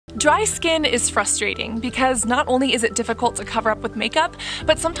Dry skin is frustrating because not only is it difficult to cover up with makeup,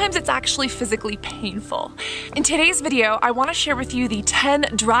 but sometimes it's actually physically painful. In today's video, I want to share with you the 10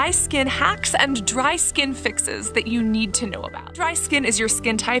 dry skin hacks and dry skin fixes that you need to know about. Dry skin is your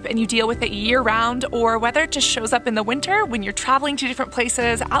skin type and you deal with it year-round, or whether it just shows up in the winter when you're traveling to different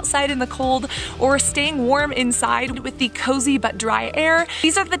places, outside in the cold, or staying warm inside with the cozy but dry air.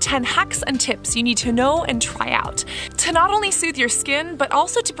 These are the 10 hacks and tips you need to know and try out to not only soothe your skin, but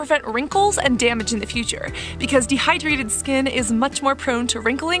also to prevent wrinkles and damage in the future, because dehydrated skin is much more prone to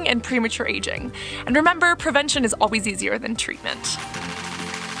wrinkling and premature aging. And remember, prevention is always easier than treatment.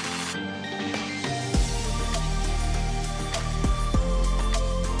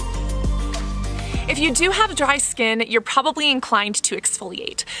 If you do have dry skin, you're probably inclined to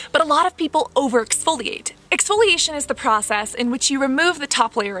exfoliate, but a lot of people over-exfoliate. Exfoliation is the process in which you remove the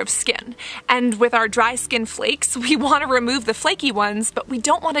top layer of skin. And with our dry skin flakes, we want to remove the flaky ones, but we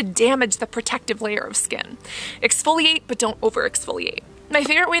don't want to damage the protective layer of skin. Exfoliate, but don't over-exfoliate. My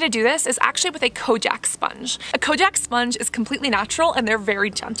favorite way to do this is actually with a Kojak sponge. A Kojak sponge is completely natural and they're very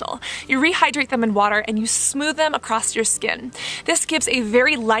gentle. You rehydrate them in water and you smooth them across your skin. This gives a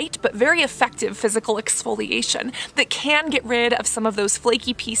very light but very effective physical exfoliation that can get rid of some of those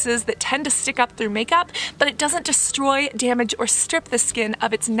flaky pieces that tend to stick up through makeup, but it doesn't destroy, damage, or strip the skin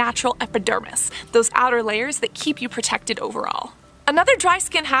of its natural epidermis, those outer layers that keep you protected overall. Another dry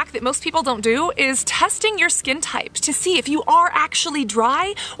skin hack that most people don't do is testing your skin type to see if you are actually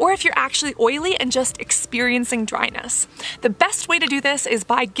dry or if you're actually oily and just experiencing dryness. The best way to do this is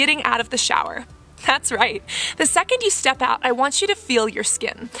by getting out of the shower. That's right. The second you step out, I want you to feel your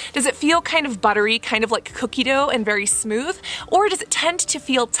skin. Does it feel kind of buttery, kind of like cookie dough and very smooth, or does it tend to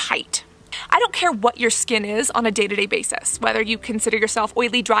feel tight? I don't care what your skin is on a day-to-day basis, whether you consider yourself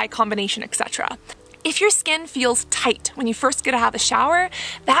oily, dry, combination, etc. If your skin feels tight when you first get out of the shower,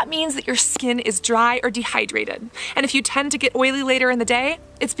 that means that your skin is dry or dehydrated. And if you tend to get oily later in the day,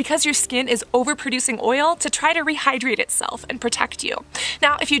 it's because your skin is overproducing oil to try to rehydrate itself and protect you.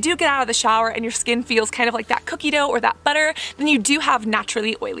 Now, if you do get out of the shower and your skin feels kind of like that cookie dough or that butter, then you do have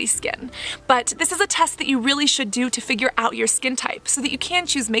naturally oily skin. But this is a test that you really should do to figure out your skin type so that you can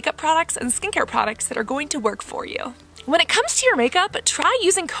choose makeup products and skincare products that are going to work for you. When it comes to your makeup, try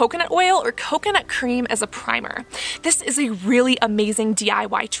using coconut oil or coconut cream as a primer. This is a really amazing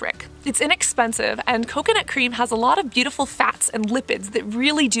DIY trick. It's inexpensive, and coconut cream has a lot of beautiful fats and lipids that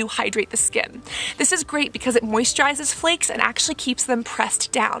really do hydrate the skin. This is great because it moisturizes flakes and actually keeps them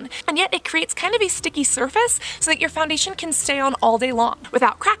pressed down. And yet it creates kind of a sticky surface so that your foundation can stay on all day long,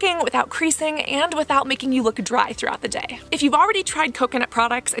 without cracking, without creasing, and without making you look dry throughout the day. If you've already tried coconut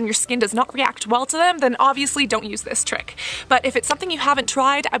products and your skin does not react well to them, then obviously don't use this trick. But if it's something you haven't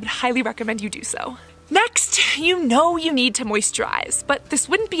tried, I would highly recommend you do so. Next, you know you need to moisturize, but this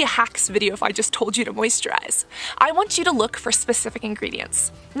wouldn't be a hacks video if I just told you to moisturize. I want you to look for specific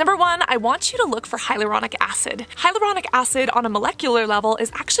ingredients. Number one, I want you to look for hyaluronic acid. Hyaluronic acid on a molecular level is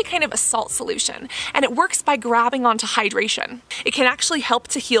actually kind of a salt solution, and it works by grabbing onto hydration. It can actually help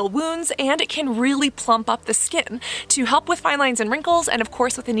to heal wounds, and it can really plump up the skin to help with fine lines and wrinkles, and of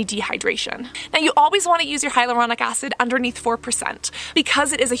course with any dehydration. Now, you always want to use your hyaluronic acid underneath 4%.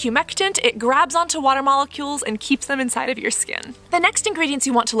 Because it is a humectant, it grabs onto water molecules and keeps them inside of your skin. The next ingredients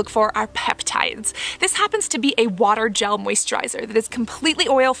you want to look for are peptides. This happens to be a water gel moisturizer that is completely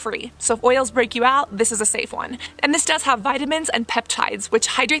oil-free, so if oils break you out, this is a safe one. And this does have vitamins and peptides, which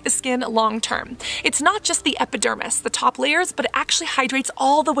hydrate the skin long-term. It's not just the epidermis, the top layers, but it actually hydrates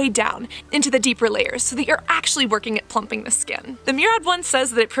all the way down into the deeper layers so that you're actually working at plumping the skin. The Murad one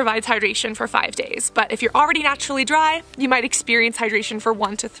says that it provides hydration for 5 days, but if you're already naturally dry, you might experience hydration for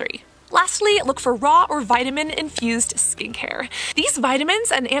 1 to 3. Lastly, look for raw or vitamin-infused skincare. These vitamins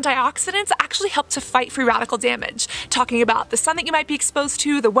and antioxidants actually help to fight free radical damage, talking about the sun that you might be exposed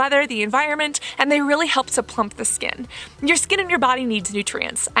to, the weather, the environment, and they really help to plump the skin. Your skin and your body needs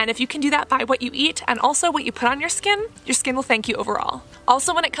nutrients, and if you can do that by what you eat and also what you put on your skin will thank you overall.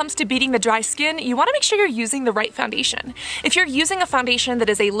 Also, when it comes to beating the dry skin, you want to make sure you're using the right foundation. If you're using a foundation that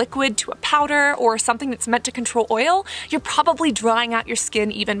is a liquid to a powder or something that's meant to control oil, you're probably drying out your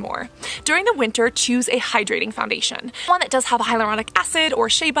skin even more. During the winter, choose a hydrating foundation, one that does have hyaluronic acid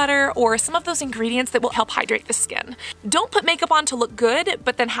or shea butter or some of those ingredients that will help hydrate the skin. Don't put makeup on to look good,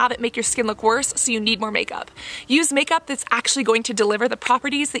 but then have it make your skin look worse so you need more makeup. Use makeup that's actually going to deliver the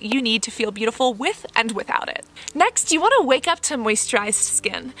properties that you need to feel beautiful with and without it. Next, you want to wake up to moisturized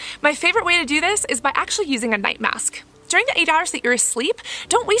skin. My favorite way to do this is by actually using a night mask. During the 8 hours that you're asleep,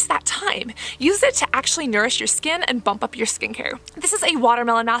 don't waste that time. Use it to actually nourish your skin and bump up your skincare. This is a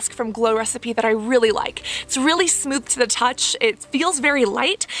watermelon mask from Glow Recipe that I really like. It's really smooth to the touch, it feels very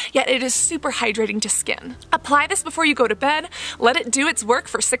light, yet it is super hydrating to skin. Apply this before you go to bed, let it do its work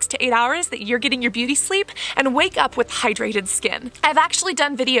for 6 to 8 hours that you're getting your beauty sleep, and wake up with hydrated skin. I've actually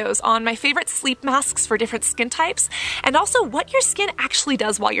done videos on my favorite sleep masks for different skin types, and also what your skin actually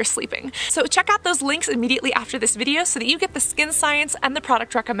does while you're sleeping. So check out those links immediately after this video so that you get the skin science and the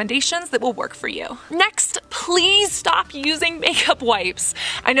product recommendations that will work for you. Next, please stop using makeup wipes.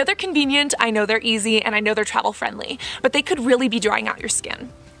 I know they're convenient, I know they're easy, and I know they're travel friendly, but they could really be drying out your skin.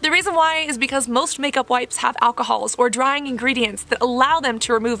 The reason why is because most makeup wipes have alcohols or drying ingredients that allow them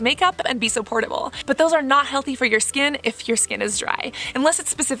to remove makeup and be so portable. But those are not healthy for your skin if your skin is dry, unless it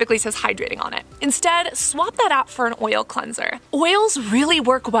specifically says hydrating on it. Instead, swap that out for an oil cleanser. Oils really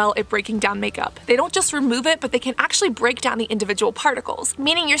work well at breaking down makeup. They don't just remove it, but they can actually break down the individual particles,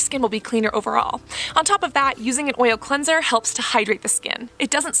 meaning your skin will be cleaner overall. On top of that, using an oil cleanser helps to hydrate the skin.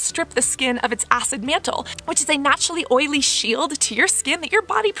 It doesn't strip the skin of its acid mantle, which is a naturally oily shield to your skin that your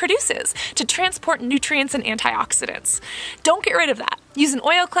body produces to transport nutrients and antioxidants. Don't get rid of that. Use an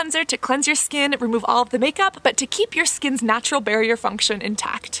oil cleanser to cleanse your skin, remove all of the makeup, but to keep your skin's natural barrier function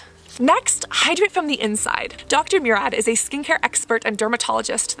intact. Next, hydrate from the inside. Dr. Murad is a skincare expert and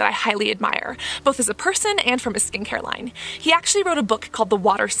dermatologist that I highly admire, both as a person and from his skincare line. He actually wrote a book called The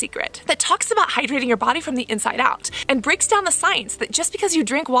Water Secret that talks about hydrating your body from the inside out and breaks down the science that just because you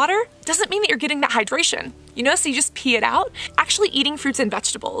drink water doesn't mean that you're getting that hydration. You know, so you just pee it out. Actually eating fruits and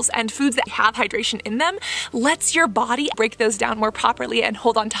vegetables and foods that have hydration in them lets your body break those down more properly and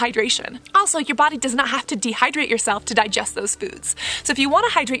hold on to hydration. Also, your body does not have to dehydrate yourself to digest those foods. So if you want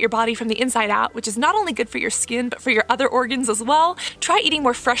to hydrate your body from the inside out, which is not only good for your skin, but for your other organs as well, try eating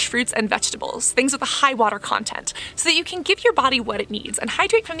more fresh fruits and vegetables, things with a high water content, so that you can give your body what it needs and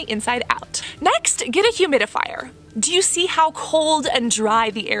hydrate from the inside out. Next, get a humidifier. Do you see how cold and dry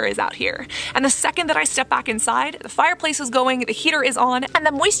the air is out here? And the second that I step back inside, the fireplace is going, the heater is on, and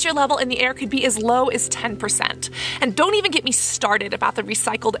the moisture level in the air could be as low as 10%. And don't even get me started about the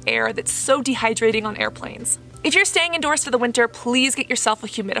recycled air that's so dehydrating on airplanes. If you're staying indoors for the winter, please get yourself a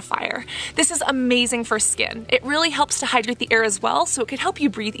humidifier. This is amazing for skin. It really helps to hydrate the air as well, so it can help you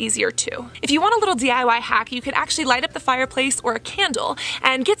breathe easier too. If you want a little DIY hack, you could actually light up the fireplace or a candle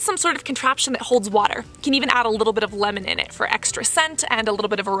and get some sort of contraption that holds water. You can even add a little bit of lemon in it for extra scent and a little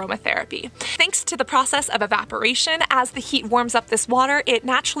bit of aromatherapy. Thanks to the process of evaporation, as the heat warms up this water, it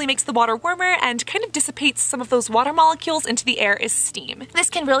naturally makes the water warmer and kind of dissipates some of those water molecules into the air as steam. This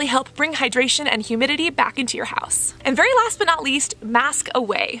can really help bring hydration and humidity back into your house. And very last but not least, mask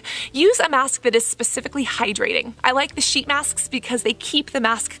away. Use a mask that is specifically hydrating. I like the sheet masks because they keep the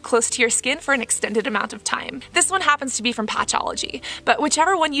mask close to your skin for an extended amount of time. This one happens to be from Patchology, but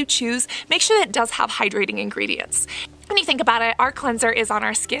whichever one you choose, make sure that it does have hydrating ingredients. When you think about it, our cleanser is on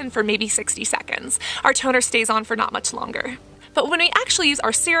our skin for maybe 60 seconds. Our toner stays on for not much longer. But when we actually use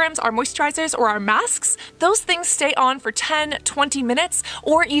our serums, our moisturizers, or our masks, those things stay on for 10, 20 minutes,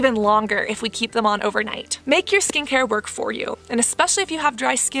 or even longer if we keep them on overnight. Make your skincare work for you, and especially if you have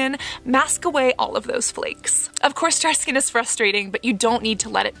dry skin, mask away all of those flakes. Of course, dry skin is frustrating, but you don't need to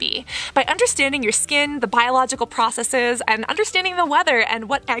let it be. By understanding your skin, the biological processes, and understanding the weather and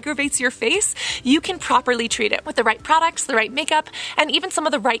what aggravates your face, you can properly treat it with the right products, the right makeup, and even some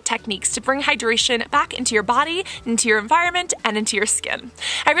of the right techniques to bring hydration back into your body, into your environment, and into your skin.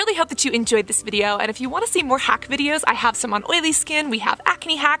 I really hope that you enjoyed this video, and if you want to see more hack videos, I have some on oily skin, we have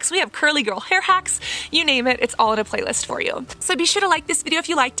acne hacks, we have curly girl hair hacks, you name it, it's all in a playlist for you. So be sure to like this video if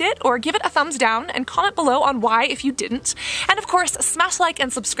you liked it, or give it a thumbs down, and comment below on why if you didn't. And of course, smash like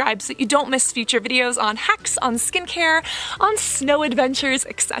and subscribe so that you don't miss future videos on hacks, on skincare, on snow adventures,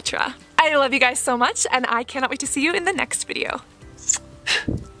 etc. I love you guys so much, and I cannot wait to see you in the next video.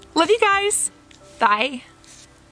 Love you guys! Bye!